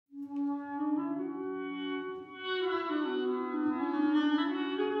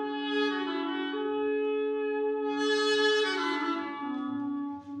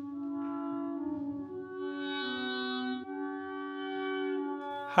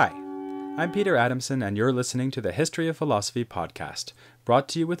Hi, I'm Peter Adamson, and you're listening to the History of Philosophy podcast, brought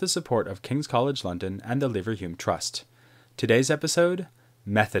to you with the support of King's College London and the Leverhulme Trust. Today's episode,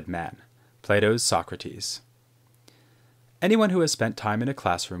 Method Man, Plato's Socrates. Anyone who has spent time in a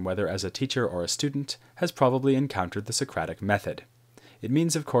classroom, whether as a teacher or a student, has probably encountered the Socratic method. It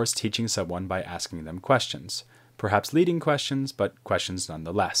means, of course, teaching someone by asking them questions, perhaps leading questions, but questions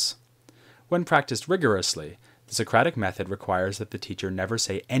nonetheless. When practiced rigorously, the Socratic method requires that the teacher never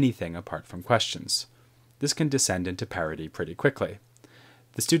say anything apart from questions. This can descend into parody pretty quickly.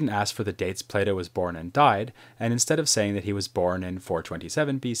 The student asks for the dates Plato was born and died, and instead of saying that he was born in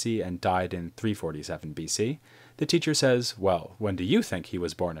 427 BC and died in 347 BC, the teacher says, "Well, when do you think he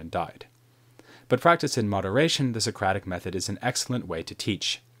was born and died?" But practiced in moderation, the Socratic method is an excellent way to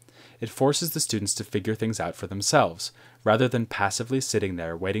teach. It forces the students to figure things out for themselves, rather than passively sitting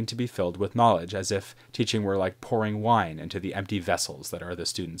there waiting to be filled with knowledge, as if teaching were like pouring wine into the empty vessels that are the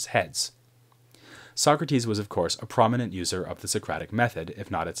students' heads. Socrates was, of course, a prominent user of the Socratic method,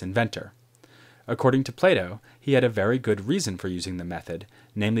 if not its inventor. According to Plato, he had a very good reason for using the method,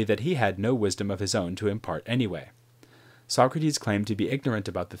 namely that he had no wisdom of his own to impart anyway. Socrates claimed to be ignorant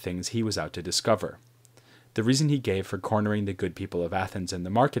about the things he was out to discover. The reason he gave for cornering the good people of Athens in the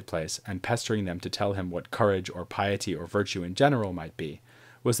marketplace and pestering them to tell him what courage or piety or virtue in general might be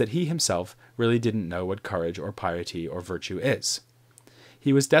was that he himself really didn't know what courage or piety or virtue is.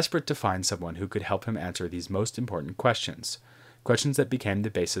 He was desperate to find someone who could help him answer these most important questions that became the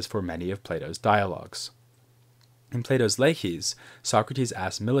basis for many of Plato's dialogues. In Plato's Laches, Socrates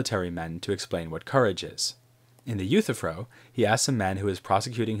asked military men to explain what courage is. In the Euthyphro, he asks a man who is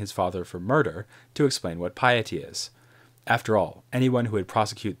prosecuting his father for murder to explain what piety is. After all, anyone who would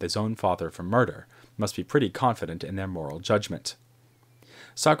prosecute his own father for murder must be pretty confident in their moral judgment.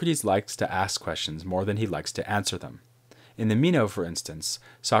 Socrates likes to ask questions more than he likes to answer them. In the Meno, for instance,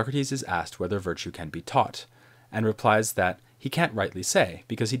 Socrates is asked whether virtue can be taught, and replies that he can't rightly say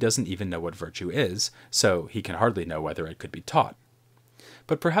because he doesn't even know what virtue is, so he can hardly know whether it could be taught.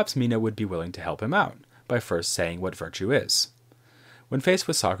 But perhaps Meno would be willing to help him out by first saying what virtue is. When faced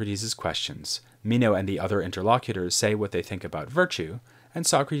with Socrates' questions, Meno and the other interlocutors say what they think about virtue, and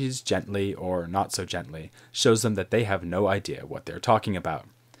Socrates gently, or not so gently, shows them that they have no idea what they're talking about.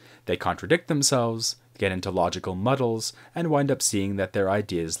 They contradict themselves, get into logical muddles, and wind up seeing that their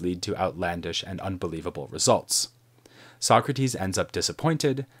ideas lead to outlandish and unbelievable results. Socrates ends up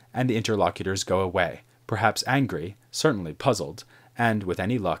disappointed, and the interlocutors go away, perhaps angry, certainly puzzled, and, with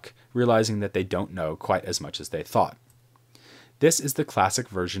any luck, realizing that they don't know quite as much as they thought. This is the classic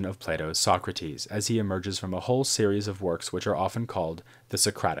version of Plato's Socrates, as he emerges from a whole series of works which are often called the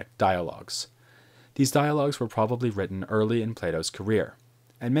Socratic dialogues. These dialogues were probably written early in Plato's career,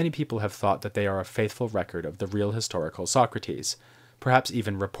 and many people have thought that they are a faithful record of the real historical Socrates, perhaps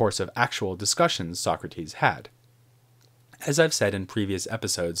even reports of actual discussions Socrates had. As I've said in previous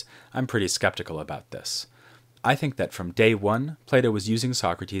episodes, I'm pretty skeptical about this. I think that from day one, Plato was using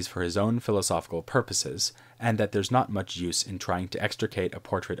Socrates for his own philosophical purposes, and that there's not much use in trying to extricate a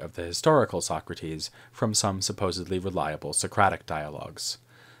portrait of the historical Socrates from some supposedly reliable Socratic dialogues.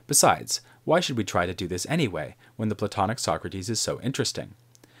 Besides, why should we try to do this anyway, when the Platonic Socrates is so interesting?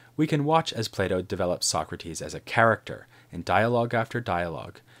 We can watch as Plato develops Socrates as a character, in dialogue after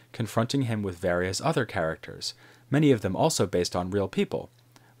dialogue, confronting him with various other characters, many of them also based on real people,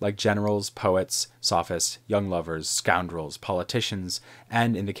 like generals, poets, sophists, young lovers, scoundrels, politicians,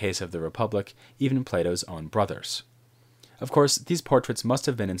 and, in the case of the Republic, even Plato's own brothers. Of course, these portraits must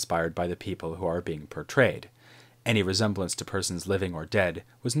have been inspired by the people who are being portrayed. Any resemblance to persons living or dead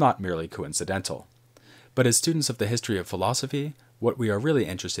was not merely coincidental. But as students of the history of philosophy, what we are really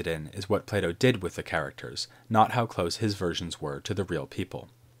interested in is what Plato did with the characters, not how close his versions were to the real people.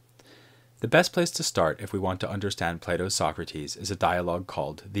 The best place to start if we want to understand Plato's Socrates is a dialogue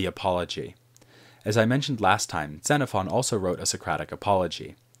called the Apology. As I mentioned last time, Xenophon also wrote a Socratic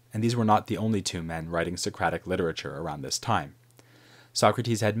apology, and these were not the only two men writing Socratic literature around this time.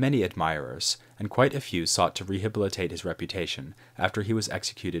 Socrates had many admirers, and quite a few sought to rehabilitate his reputation after he was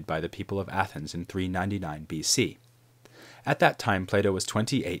executed by the people of Athens in 399 BC. At that time, Plato was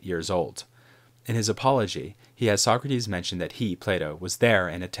 28 years old. In his apology, he has Socrates mention that he, Plato, was there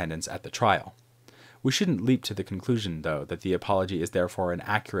in attendance at the trial. We shouldn't leap to the conclusion, though, that the apology is therefore an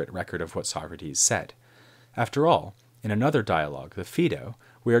accurate record of what Socrates said. After all, in another dialogue, the Phaedo,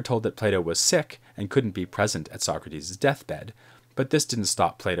 we are told that Plato was sick and couldn't be present at Socrates' deathbed, but this didn't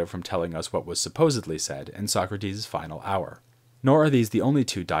stop Plato from telling us what was supposedly said in Socrates' final hour. Nor are these the only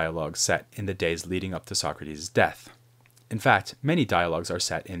two dialogues set in the days leading up to Socrates' death. In fact, many dialogues are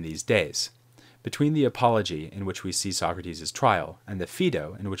set in these days. Between the Apology, in which we see Socrates' trial, and the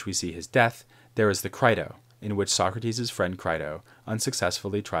Phaedo, in which we see his death, there is the Crito, in which Socrates' friend Crito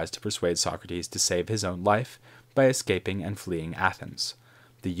unsuccessfully tries to persuade Socrates to save his own life by escaping and fleeing Athens.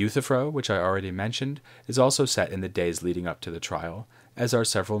 The Euthyphro, which I already mentioned, is also set in the days leading up to the trial, as are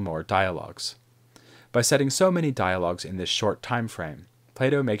several more dialogues. By setting so many dialogues in this short time frame,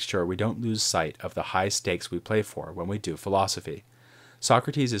 Plato makes sure we don't lose sight of the high stakes we play for when we do philosophy.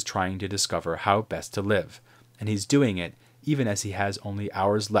 Socrates is trying to discover how best to live, and he's doing it even as he has only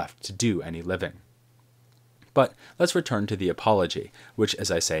hours left to do any living. But let's return to the Apology, which,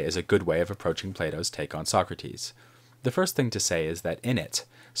 as I say, is a good way of approaching Plato's take on Socrates. The first thing to say is that in it,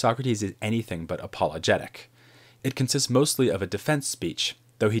 Socrates is anything but apologetic. It consists mostly of a defense speech,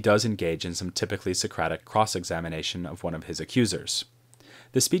 though he does engage in some typically Socratic cross-examination of one of his accusers.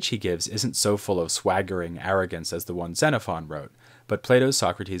 The speech he gives isn't so full of swaggering arrogance as the one Xenophon wrote, but Plato's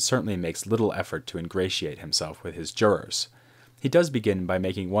Socrates certainly makes little effort to ingratiate himself with his jurors. He does begin by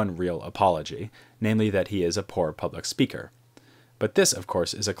making one real apology, namely that he is a poor public speaker. But this, of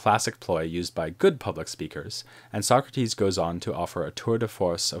course, is a classic ploy used by good public speakers, and Socrates goes on to offer a tour de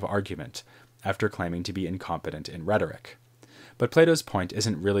force of argument, after claiming to be incompetent in rhetoric. But Plato's point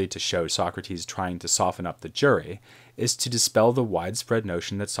isn't really to show Socrates trying to soften up the jury, is to dispel the widespread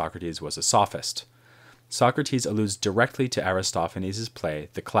notion that Socrates was a sophist. Socrates alludes directly to Aristophanes' play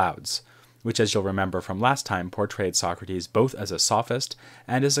The Clouds, which, as you'll remember from last time, portrayed Socrates both as a sophist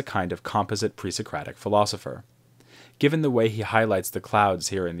and as a kind of composite pre-Socratic philosopher. Given the way he highlights the clouds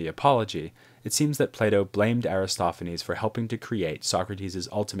here in the Apology, it seems that Plato blamed Aristophanes for helping to create Socrates'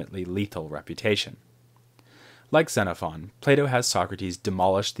 ultimately lethal reputation. Like Xenophon, Plato has Socrates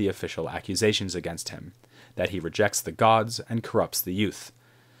demolish the official accusations against him, that he rejects the gods and corrupts the youth.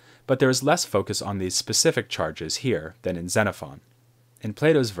 But there is less focus on these specific charges here than in Xenophon. In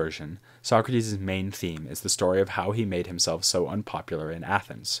Plato's version, Socrates' main theme is the story of how he made himself so unpopular in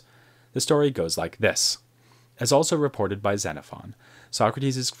Athens. The story goes like this. As also reported by Xenophon,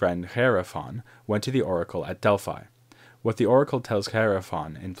 Socrates' friend Chaerephon went to the oracle at Delphi. What the oracle tells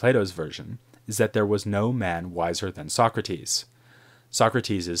Chaerephon in Plato's version is that there was no man wiser than Socrates.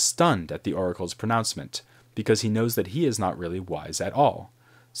 Socrates is stunned at the oracle's pronouncement, because he knows that he is not really wise at all.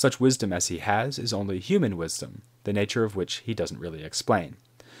 Such wisdom as he has is only human wisdom, the nature of which he doesn't really explain.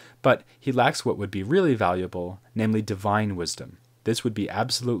 But he lacks what would be really valuable, namely divine wisdom. This would be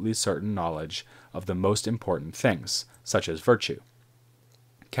absolutely certain knowledge of the most important things, such as virtue.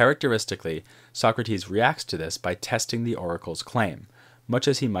 Characteristically, Socrates reacts to this by testing the oracle's claim, much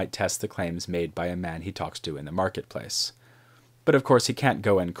as he might test the claims made by a man he talks to in the marketplace. But of course he can't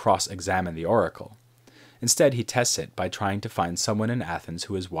go and cross-examine the oracle. Instead, he tests it by trying to find someone in Athens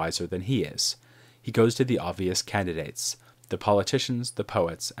who is wiser than he is. He goes to the obvious candidates, the politicians, the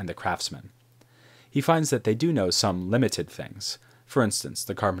poets, and the craftsmen. He finds that they do know some limited things. For instance,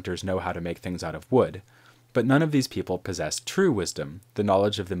 the carpenters know how to make things out of wood, but none of these people possess true wisdom, the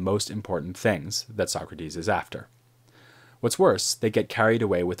knowledge of the most important things that Socrates is after. What's worse, they get carried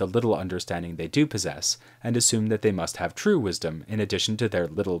away with the little understanding they do possess, and assume that they must have true wisdom in addition to their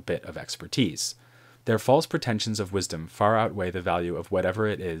little bit of expertise. Their false pretensions of wisdom far outweigh the value of whatever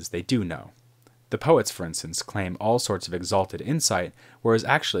it is they do know. The poets, for instance, claim all sorts of exalted insight, whereas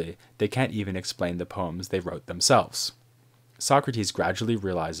actually they can't even explain the poems they wrote themselves. Socrates gradually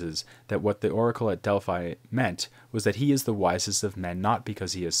realizes that what the oracle at Delphi meant was that he is the wisest of men not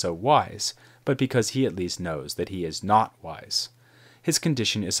because he is so wise, but because he at least knows that he is not wise. His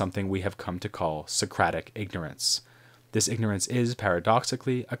condition is something we have come to call Socratic ignorance. This ignorance is,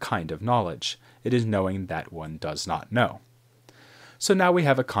 paradoxically, a kind of knowledge. It is knowing that one does not know. So now we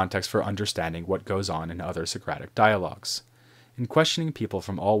have a context for understanding what goes on in other Socratic dialogues. In questioning people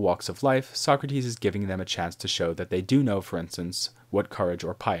from all walks of life, Socrates is giving them a chance to show that they do know, for instance, what courage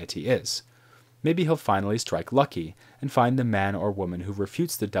or piety is. Maybe he'll finally strike lucky and find the man or woman who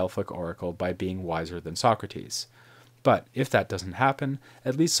refutes the Delphic oracle by being wiser than Socrates. But if that doesn't happen,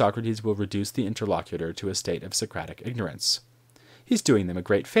 at least Socrates will reduce the interlocutor to a state of Socratic ignorance. He's doing them a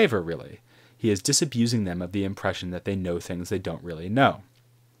great favor, really. He is disabusing them of the impression that they know things they don't really know.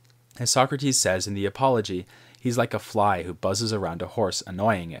 As Socrates says in the Apology, he's like a fly who buzzes around a horse,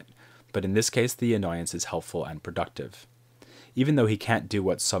 annoying it, but in this case the annoyance is helpful and productive. Even though he can't do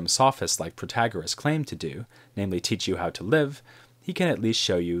what some sophists like Protagoras claim to do, namely teach you how to live, he can at least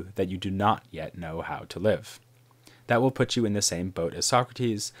show you that you do not yet know how to live. That will put you in the same boat as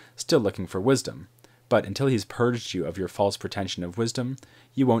Socrates, still looking for wisdom, but until he's purged you of your false pretension of wisdom,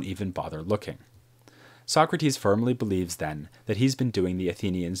 you won't even bother looking. Socrates firmly believes, then, that he's been doing the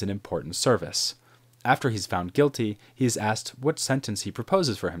Athenians an important service. After he's found guilty, he is asked what sentence he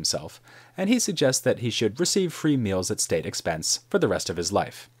proposes for himself, and he suggests that he should receive free meals at state expense for the rest of his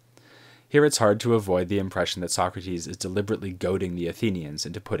life. Here it's hard to avoid the impression that Socrates is deliberately goading the Athenians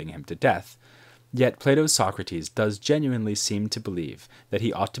into putting him to death. Yet Plato's Socrates does genuinely seem to believe that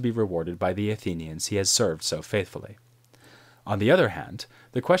he ought to be rewarded by the Athenians he has served so faithfully. On the other hand,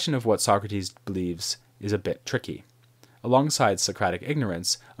 the question of what Socrates believes is a bit tricky. Alongside Socratic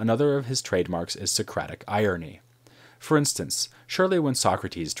ignorance, another of his trademarks is Socratic irony. For instance, surely when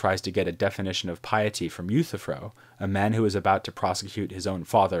Socrates tries to get a definition of piety from Euthyphro, a man who is about to prosecute his own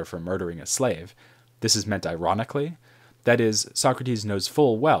father for murdering a slave, this is meant ironically. That is, Socrates knows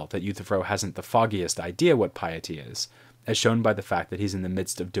full well that Euthyphro hasn't the foggiest idea what piety is, as shown by the fact that he's in the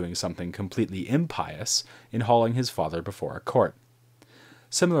midst of doing something completely impious in hauling his father before a court.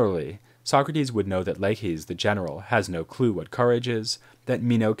 Similarly, Socrates would know that Laches, the general, has no clue what courage is, that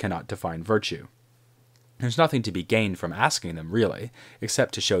Meno cannot define virtue. There's nothing to be gained from asking them, really,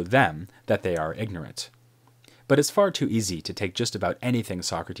 except to show them that they are ignorant. But it's far too easy to take just about anything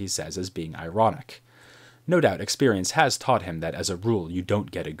Socrates says as being ironic. No doubt experience has taught him that as a rule you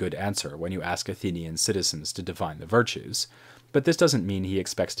don't get a good answer when you ask Athenian citizens to define the virtues, but this doesn't mean he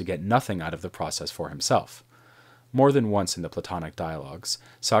expects to get nothing out of the process for himself. More than once in the Platonic dialogues,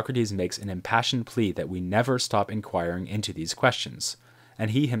 Socrates makes an impassioned plea that we never stop inquiring into these questions,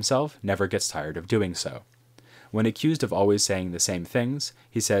 and he himself never gets tired of doing so. When accused of always saying the same things,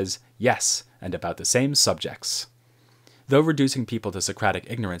 he says, "Yes, and about the same subjects." Though reducing people to Socratic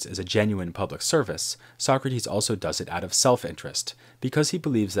ignorance is a genuine public service, Socrates also does it out of self-interest, because he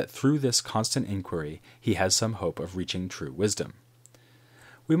believes that through this constant inquiry he has some hope of reaching true wisdom.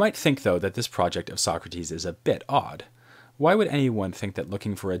 We might think, though, that this project of Socrates is a bit odd. Why would anyone think that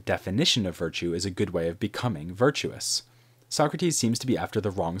looking for a definition of virtue is a good way of becoming virtuous? Socrates seems to be after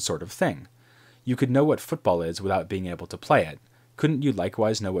the wrong sort of thing. You could know what football is without being able to play it. Couldn't you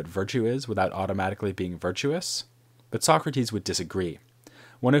likewise know what virtue is without automatically being virtuous? But Socrates would disagree.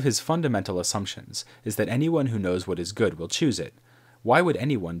 One of his fundamental assumptions is that anyone who knows what is good will choose it. Why would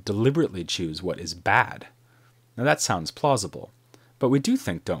anyone deliberately choose what is bad? Now that sounds plausible. But we do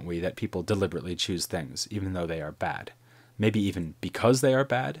think, don't we, that people deliberately choose things, even though they are bad. Maybe even because they are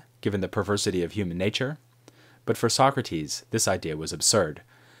bad, given the perversity of human nature? But for Socrates, this idea was absurd.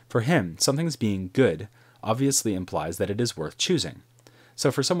 For him, something's being good obviously implies that it is worth choosing.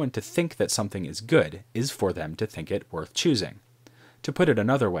 So for someone to think that something is good is for them to think it worth choosing. To put it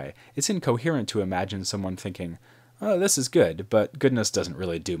another way, it's incoherent to imagine someone thinking, "Oh, this is good, but goodness doesn't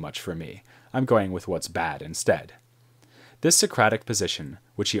really do much for me. I'm going with what's bad instead." This Socratic position,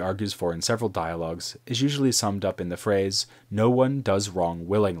 which he argues for in several dialogues, is usually summed up in the phrase, "No one does wrong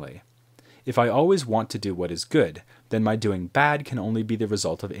willingly." If I always want to do what is good, then my doing bad can only be the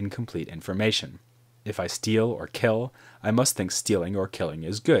result of incomplete information. If I steal or kill, I must think stealing or killing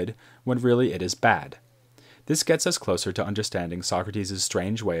is good, when really it is bad. This gets us closer to understanding Socrates'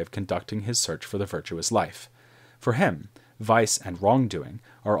 strange way of conducting his search for the virtuous life. For him, vice and wrongdoing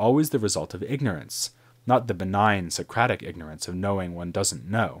are always the result of ignorance, not the benign Socratic ignorance of knowing one doesn't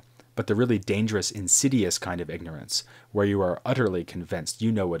know, but the really dangerous, insidious kind of ignorance, where you are utterly convinced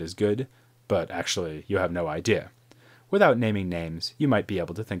you know what is good, but actually you have no idea. Without naming names, you might be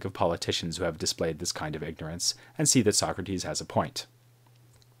able to think of politicians who have displayed this kind of ignorance, and see that Socrates has a point.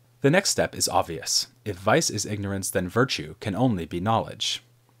 The next step is obvious. If vice is ignorance, then virtue can only be knowledge.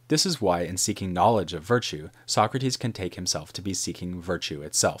 This is why, in seeking knowledge of virtue, Socrates can take himself to be seeking virtue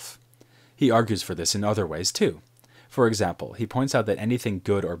itself. He argues for this in other ways too. For example, he points out that anything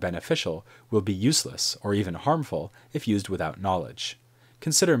good or beneficial will be useless or even harmful if used without knowledge.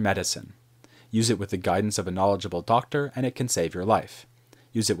 Consider medicine. Use it with the guidance of a knowledgeable doctor and it can save your life.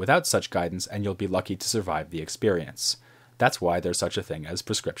 Use it without such guidance and you'll be lucky to survive the experience. That's why there's such a thing as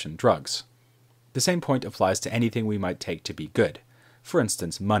prescription drugs. The same point applies to anything we might take to be good. For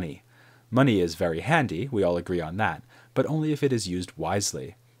instance, money. Money is very handy, we all agree on that, but only if it is used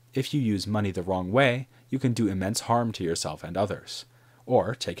wisely. If you use money the wrong way, you can do immense harm to yourself and others.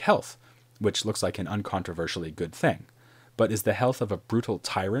 Or take health, which looks like an uncontroversially good thing. But is the health of a brutal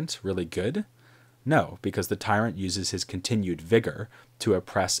tyrant really good? No, because the tyrant uses his continued vigor to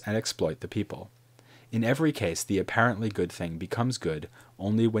oppress and exploit the people. In every case, the apparently good thing becomes good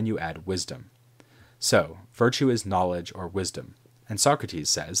only when you add wisdom. So, virtue is knowledge or wisdom, and Socrates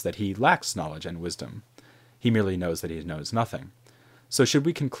says that he lacks knowledge and wisdom. He merely knows that he knows nothing. So should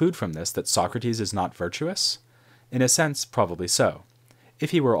we conclude from this that Socrates is not virtuous? In a sense, probably so.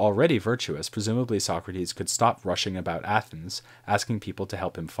 If he were already virtuous, presumably Socrates could stop rushing about Athens, asking people to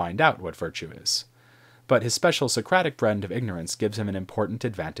help him find out what virtue is. But his special Socratic brand of ignorance gives him an important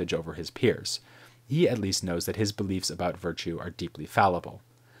advantage over his peers. he at least knows that his beliefs about virtue are deeply fallible.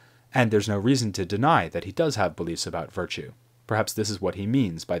 And there's no reason to deny that he does have beliefs about virtue. Perhaps this is what he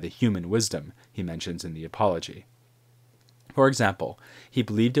means by the human wisdom he mentions in the Apology. For example, he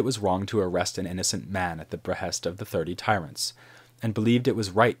believed it was wrong to arrest an innocent man at the behest of the 30 tyrants, and believed it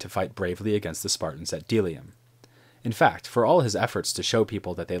was right to fight bravely against the Spartans at Delium. In fact, for all his efforts to show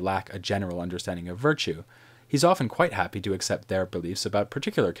people that they lack a general understanding of virtue, he's often quite happy to accept their beliefs about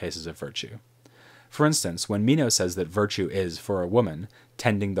particular cases of virtue. For instance, when Meno says that virtue is, for a woman,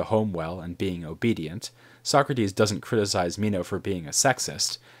 tending the home well and being obedient, Socrates doesn't criticize Meno for being a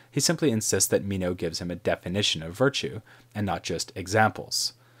sexist. He simply insists that Meno gives him a definition of virtue, and not just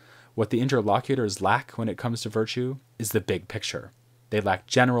examples. What the interlocutors lack when it comes to virtue is the big picture. They lack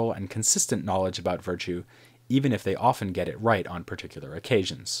general and consistent knowledge about virtue, even if they often get it right on particular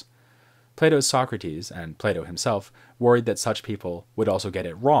occasions. Plato's Socrates, and Plato himself, worried that such people would also get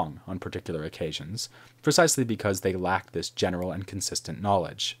it wrong on particular occasions, precisely because they lack this general and consistent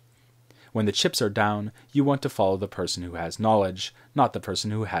knowledge. When the chips are down, you want to follow the person who has knowledge, not the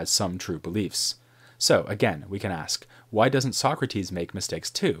person who has some true beliefs. So, again, we can ask, why doesn't Socrates make mistakes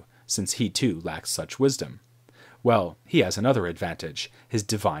too, since he too lacks such wisdom? Well, he has another advantage, his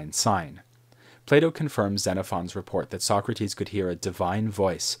divine sign. Plato confirms Xenophon's report that Socrates could hear a divine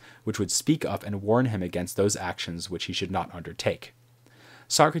voice, which would speak up and warn him against those actions which he should not undertake.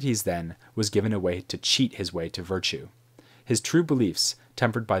 Socrates, then, was given a way to cheat his way to virtue. His true beliefs,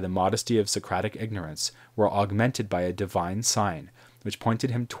 tempered by the modesty of Socratic ignorance, were augmented by a divine sign, which pointed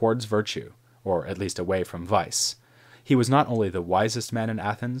him towards virtue, or at least away from vice. He was not only the wisest man in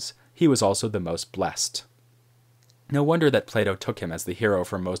Athens, he was also the most blessed. No wonder that Plato took him as the hero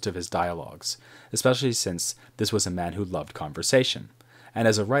for most of his dialogues, especially since this was a man who loved conversation, and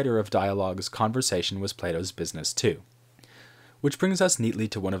as a writer of dialogues, conversation was Plato's business too. Which brings us neatly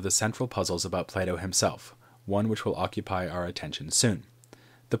to one of the central puzzles about Plato himself, one which will occupy our attention soon.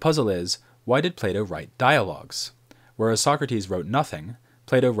 The puzzle is, why did Plato write dialogues? Whereas Socrates wrote nothing,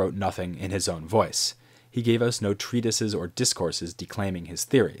 Plato wrote nothing in his own voice. He gave us no treatises or discourses declaiming his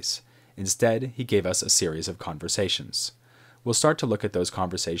theories. Instead, he gave us a series of conversations. We'll start to look at those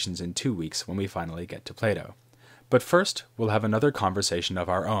conversations in 2 weeks when we finally get to Plato. But first, we'll have another conversation of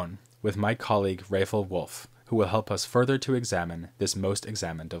our own, with my colleague Rafel Wolf, who will help us further to examine this most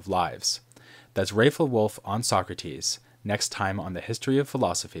examined of lives. That's Rafel Wolf on Socrates, next time on the History of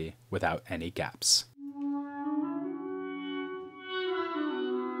Philosophy Without Any Gaps.